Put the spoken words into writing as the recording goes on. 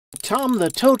Tom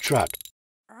the tow truck.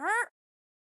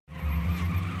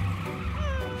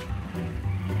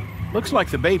 Looks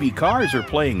like the baby cars are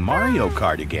playing Mario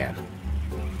Kart again.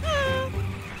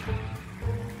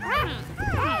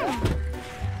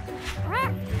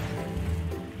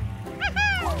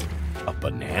 A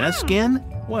banana skin?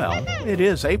 Well, it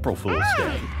is April Fool's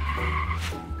Day.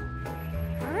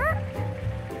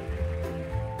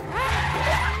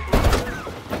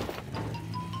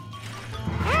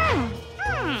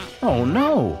 Oh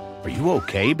no! Are you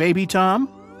okay, baby Tom?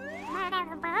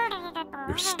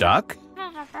 You're stuck?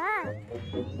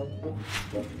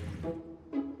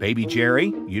 Baby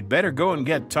Jerry, you'd better go and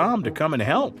get Tom to come and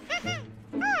help.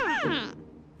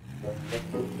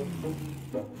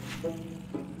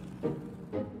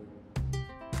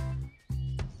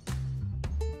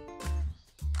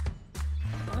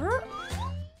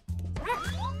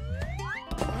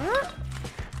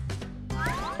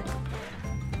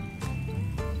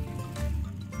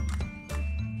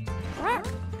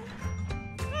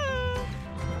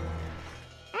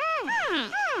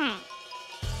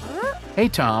 Hey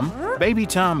Tom, baby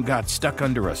Tom got stuck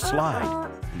under a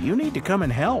slide. You need to come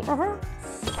and help.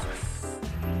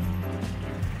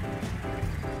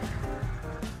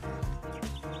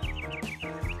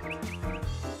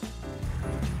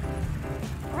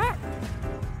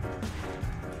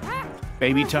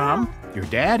 Baby Tom, your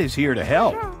dad is here to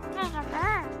help.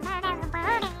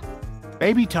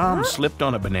 Baby Tom slipped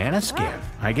on a banana skin.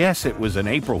 I guess it was an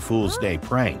April Fool's Day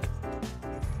prank.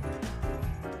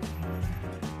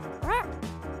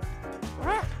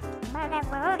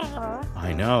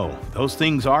 I know, those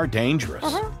things are dangerous.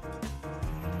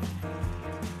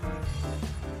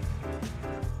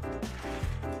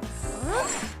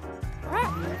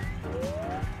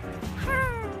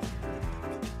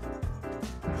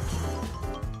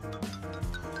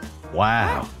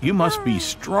 Wow, you must be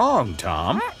strong,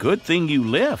 Tom. Good thing you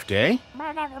lift, eh?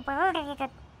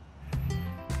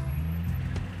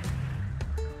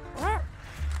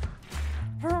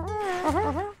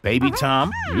 Baby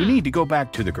Tom, you need to go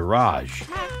back to the garage.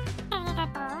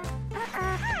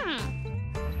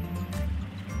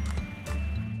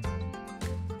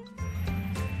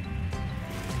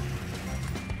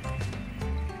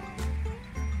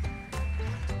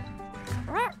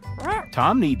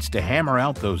 Tom needs to hammer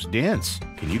out those dents.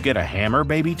 Can you get a hammer,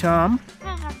 baby Tom?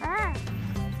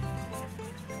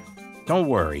 Don't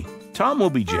worry, Tom will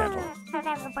be gentle.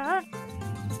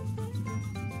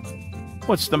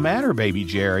 What's the matter, baby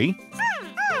Jerry?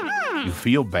 You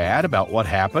feel bad about what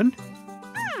happened?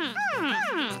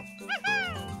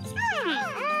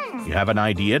 You have an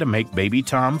idea to make baby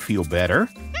Tom feel better?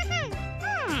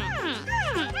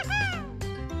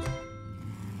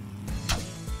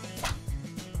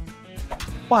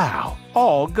 Wow,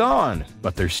 all gone,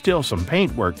 but there's still some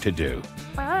paint work to do.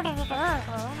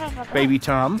 Baby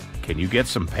Tom, can you get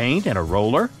some paint and a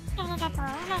roller?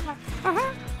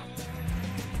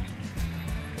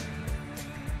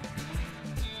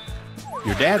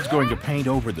 Your dad's going to paint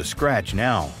over the scratch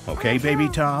now, okay, baby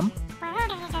Tom?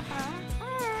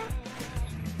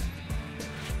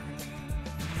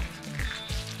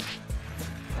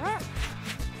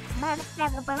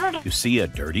 You see a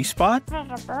dirty spot?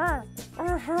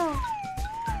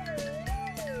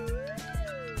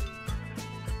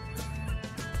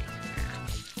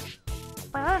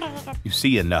 You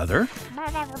see another?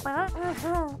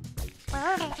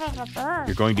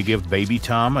 You're going to give baby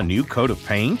Tom a new coat of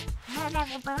paint?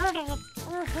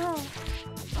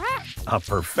 A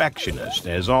perfectionist,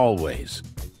 as always.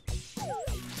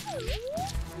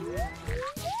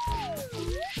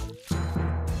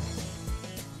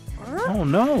 Oh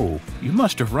no, you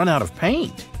must have run out of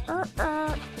paint.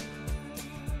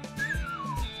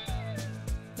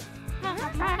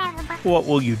 What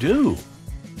will you do?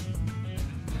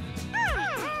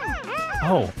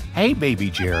 Oh, hey, baby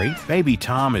Jerry. Baby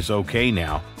Tom is okay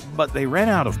now, but they ran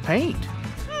out of paint.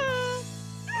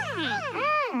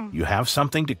 You have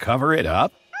something to cover it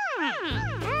up?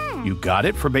 You got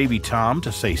it for baby Tom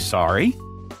to say sorry?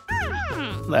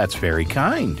 That's very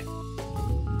kind.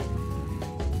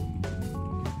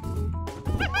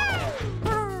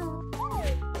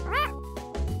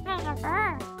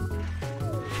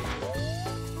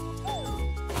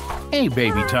 Hey,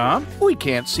 baby Tom, we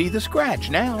can't see the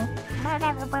scratch now.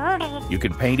 You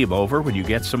can paint him over when you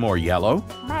get some more yellow.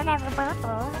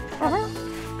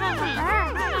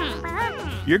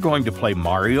 You're going to play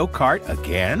Mario Kart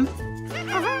again?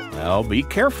 Well, be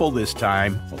careful this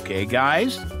time, okay,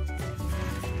 guys?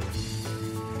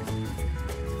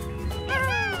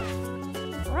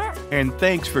 And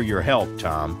thanks for your help,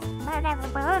 Tom.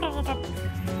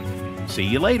 See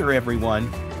you later,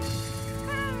 everyone.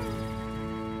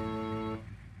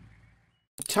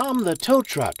 Tom the tow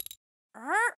truck.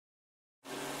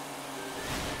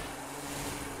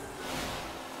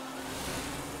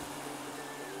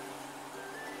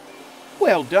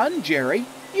 Well done, Jerry.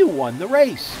 You won the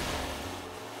race.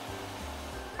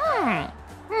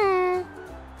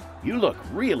 You look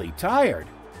really tired.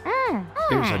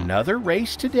 There's another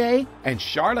race today, and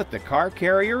Charlotte the car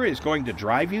carrier is going to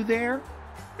drive you there?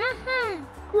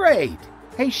 Great.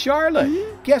 Hey,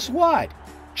 Charlotte, guess what?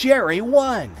 Jerry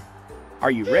won. Are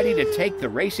you ready to take the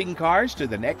racing cars to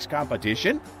the next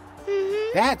competition?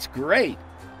 That's great.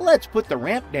 Let's put the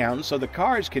ramp down so the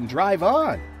cars can drive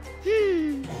on.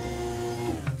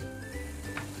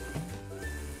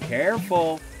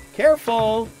 Careful,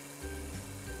 careful.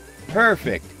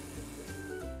 Perfect.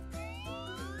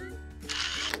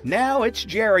 Now it's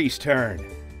Jerry's turn.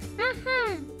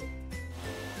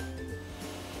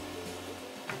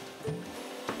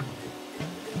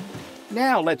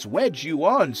 Now let's wedge you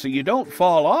on so you don't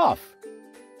fall off.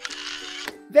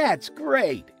 That's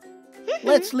great.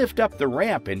 Let's lift up the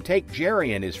ramp and take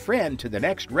Jerry and his friend to the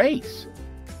next race.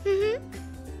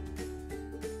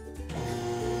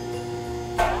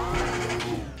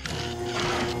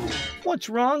 What's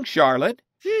wrong, Charlotte?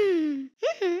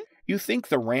 You think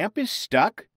the ramp is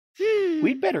stuck?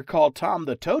 We'd better call Tom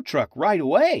the tow truck right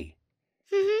away.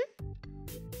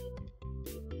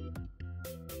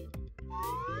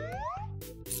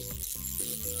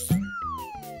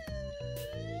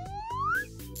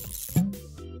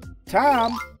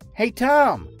 Tom! Hey,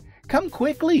 Tom! Come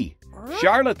quickly!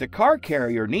 Charlotte the car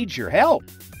carrier needs your help.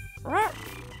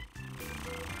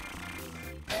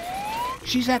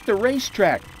 She's at the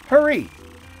racetrack. Hurry!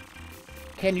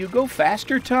 Can you go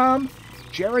faster, Tom?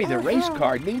 Jerry the race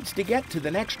car needs to get to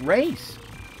the next race.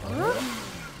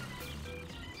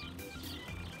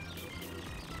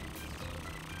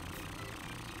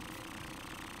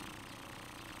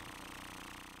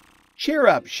 Cheer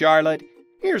up, Charlotte.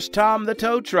 Here's Tom the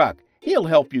tow truck. He'll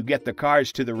help you get the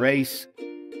cars to the race.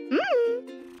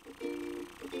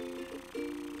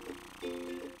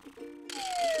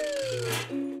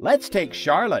 Let's take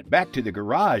Charlotte back to the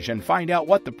garage and find out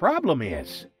what the problem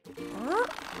is.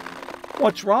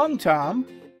 What's wrong, Tom?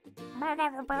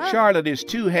 Charlotte is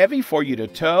too heavy for you to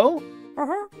tow?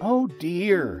 Oh,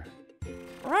 dear.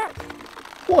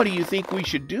 What do you think we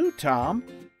should do, Tom?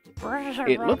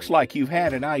 It looks like you've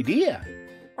had an idea.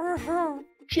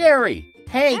 Jerry!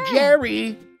 Hey,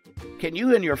 Jerry! Can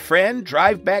you and your friend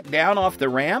drive back down off the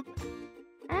ramp?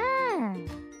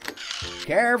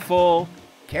 Careful!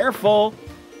 Careful!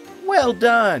 Well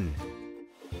done!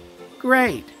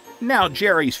 Great! Now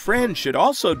Jerry's friend should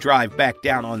also drive back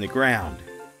down on the ground.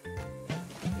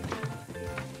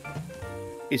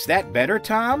 Is that better,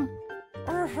 Tom?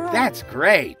 That's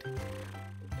great!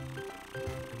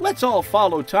 Let's all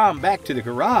follow Tom back to the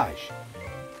garage.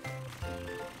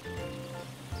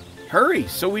 Hurry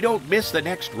so we don't miss the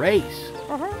next race.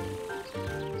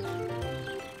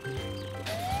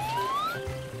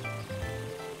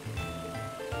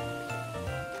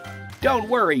 Don't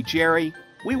worry, Jerry.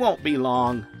 We won't be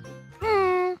long.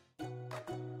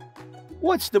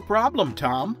 What's the problem,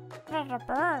 Tom?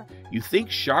 You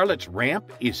think Charlotte's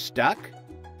ramp is stuck?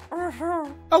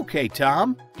 Okay,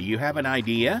 Tom. Do you have an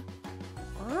idea?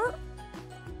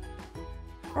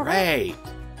 Great.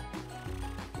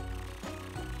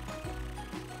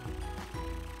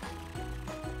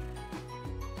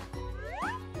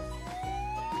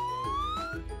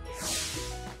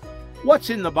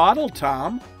 What's in the bottle,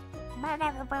 Tom?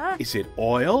 Is it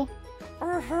oil?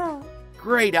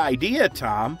 Great idea,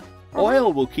 Tom.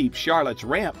 Oil will keep Charlotte's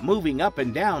ramp moving up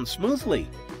and down smoothly.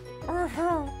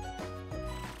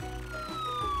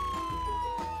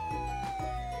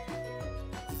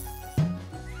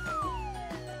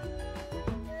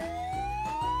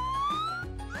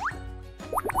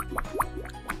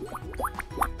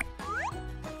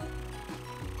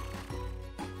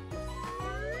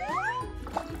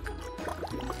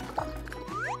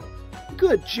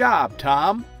 Good job,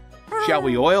 Tom. Shall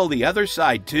we oil the other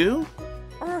side too?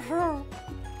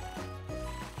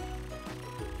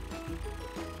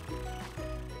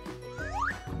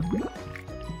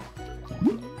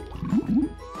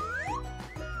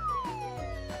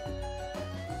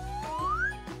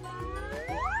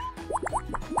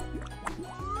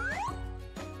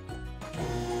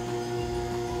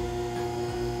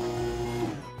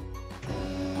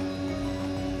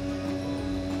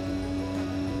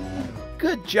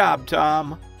 Good job,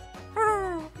 Tom.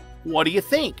 What do you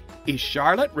think? Is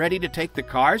Charlotte ready to take the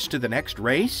cars to the next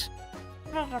race?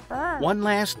 One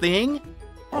last thing?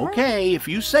 Okay, if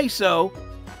you say so.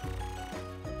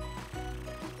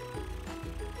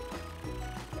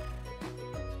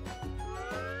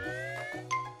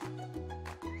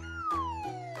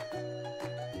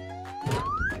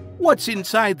 What's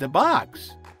inside the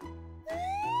box?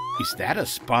 Is that a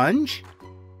sponge?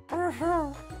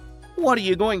 What are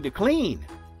you going to clean?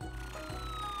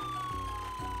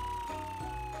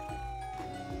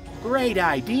 Great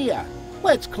idea!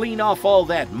 Let's clean off all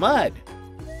that mud.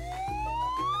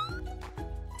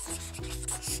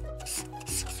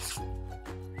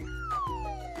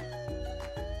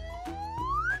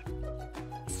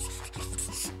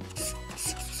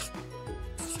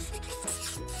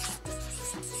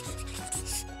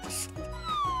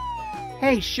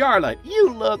 Hey, Charlotte,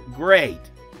 you look great.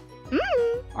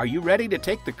 Are you ready to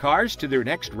take the cars to their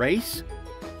next race?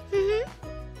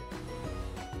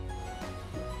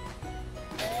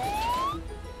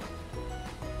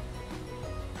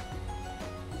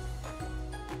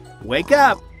 Wake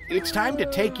up! It's time to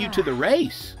take you to the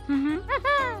race.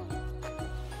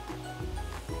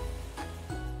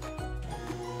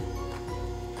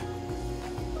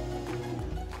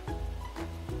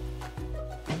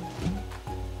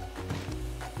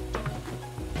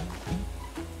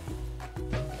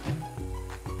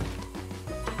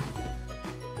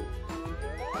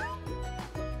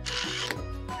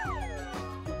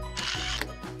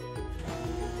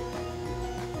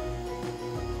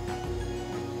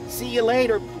 See you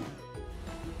later.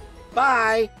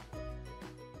 Bye.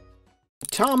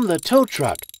 Tom the tow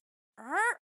truck.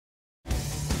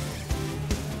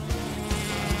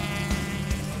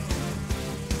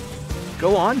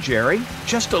 Go on, Jerry.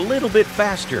 Just a little bit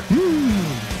faster.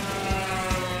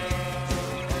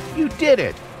 You did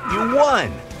it. You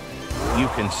won. You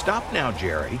can stop now,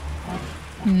 Jerry.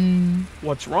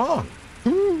 What's wrong?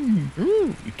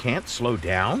 You can't slow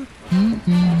down?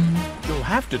 You'll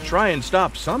have to try and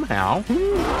stop somehow.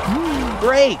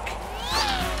 Brake!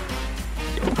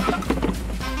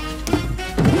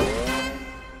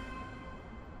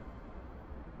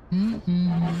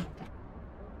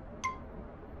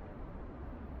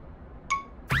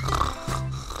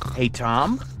 Hey,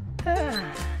 Tom.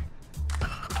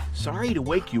 Sorry to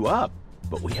wake you up,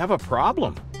 but we have a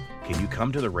problem. Can you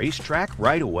come to the racetrack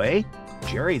right away?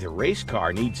 Jerry, the race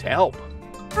car, needs help.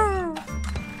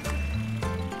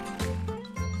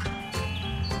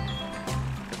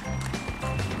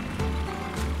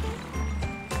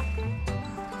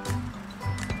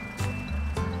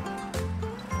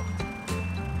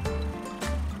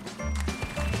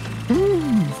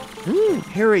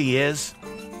 Here he is.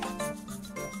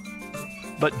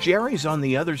 But Jerry's on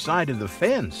the other side of the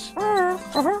fence.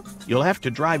 You'll have to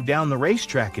drive down the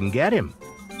racetrack and get him.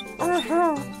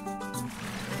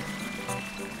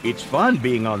 It's fun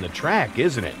being on the track,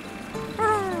 isn't it?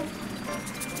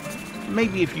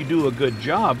 Maybe if you do a good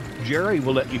job, Jerry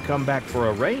will let you come back for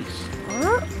a race.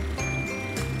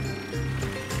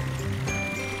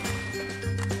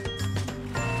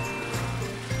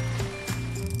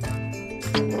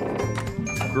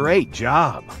 Great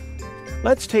job.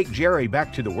 Let's take Jerry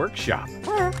back to the workshop.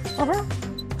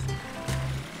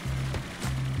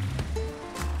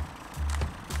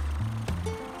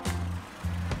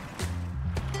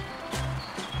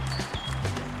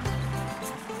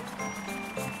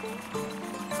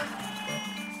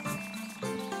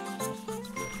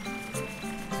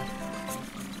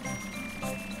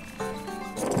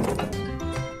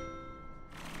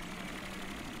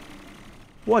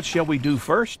 What shall we do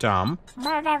first, Tom?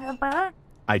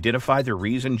 Identify the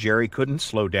reason Jerry couldn't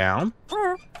slow down?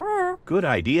 Good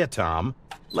idea, Tom.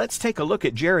 Let's take a look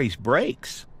at Jerry's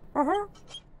brakes.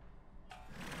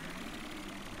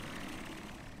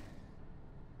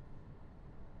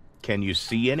 Can you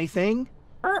see anything?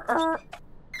 Oh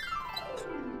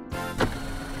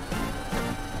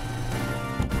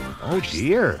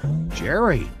dear,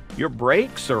 Jerry, your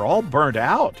brakes are all burnt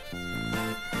out.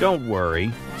 Don't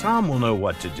worry, Tom will know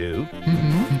what to do.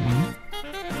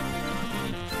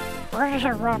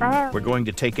 We're going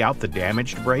to take out the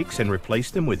damaged brakes and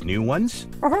replace them with new ones?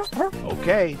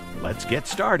 Okay, let's get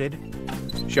started.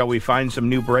 Shall we find some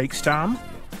new brakes, Tom?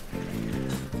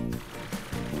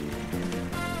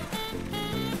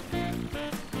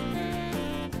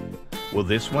 Will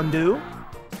this one do?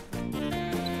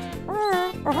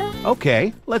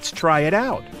 Okay, let's try it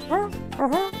out.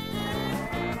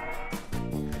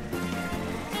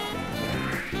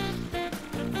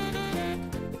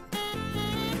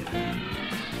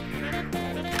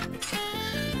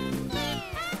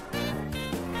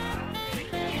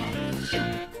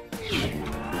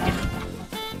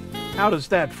 How does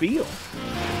that feel?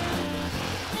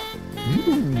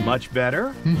 Much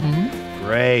better?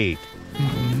 Great.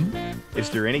 Is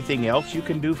there anything else you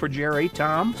can do for Jerry,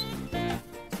 Tom?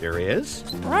 There is?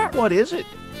 What is it?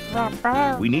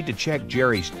 We need to check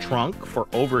Jerry's trunk for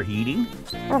overheating.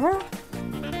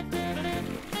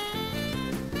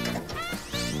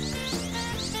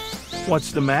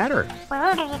 What's the matter?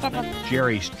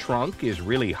 Jerry's trunk is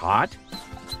really hot?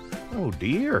 Oh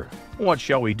dear. What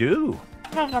shall we do?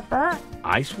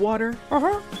 Ice water?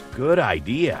 Good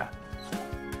idea.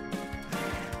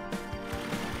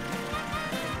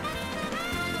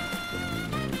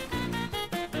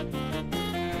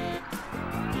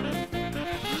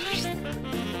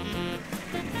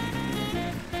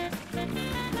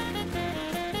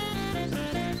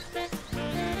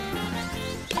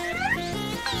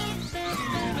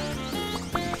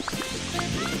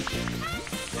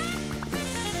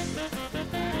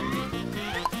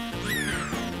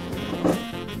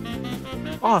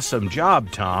 Awesome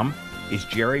job, Tom. Is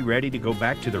Jerry ready to go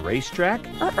back to the racetrack?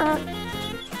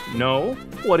 No?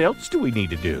 What else do we need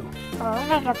to do?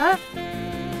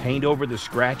 Paint over the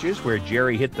scratches where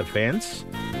Jerry hit the fence?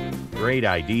 Great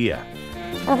idea.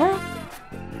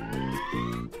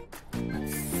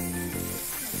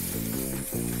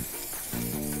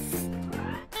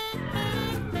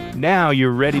 Now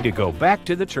you're ready to go back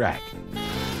to the track.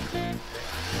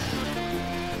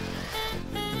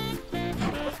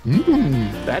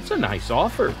 That's a nice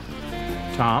offer.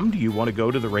 Tom, do you want to go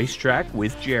to the racetrack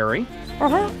with Jerry?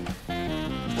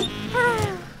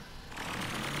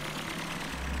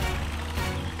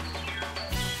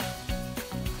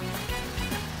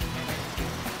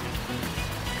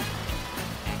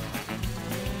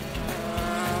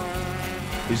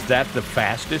 Is that the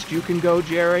fastest you can go,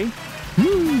 Jerry?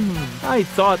 I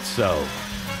thought so.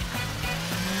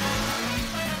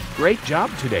 Great job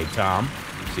today, Tom.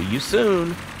 See you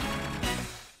soon.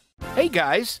 Hey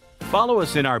guys, follow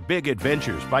us in our big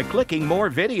adventures by clicking more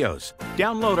videos.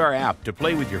 Download our app to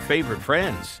play with your favorite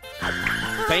friends.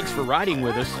 Thanks for riding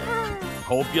with us.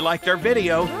 Hope you liked our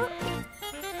video.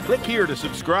 Click here to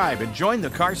subscribe and join the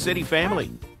Car City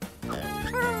family.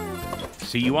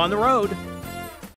 See you on the road.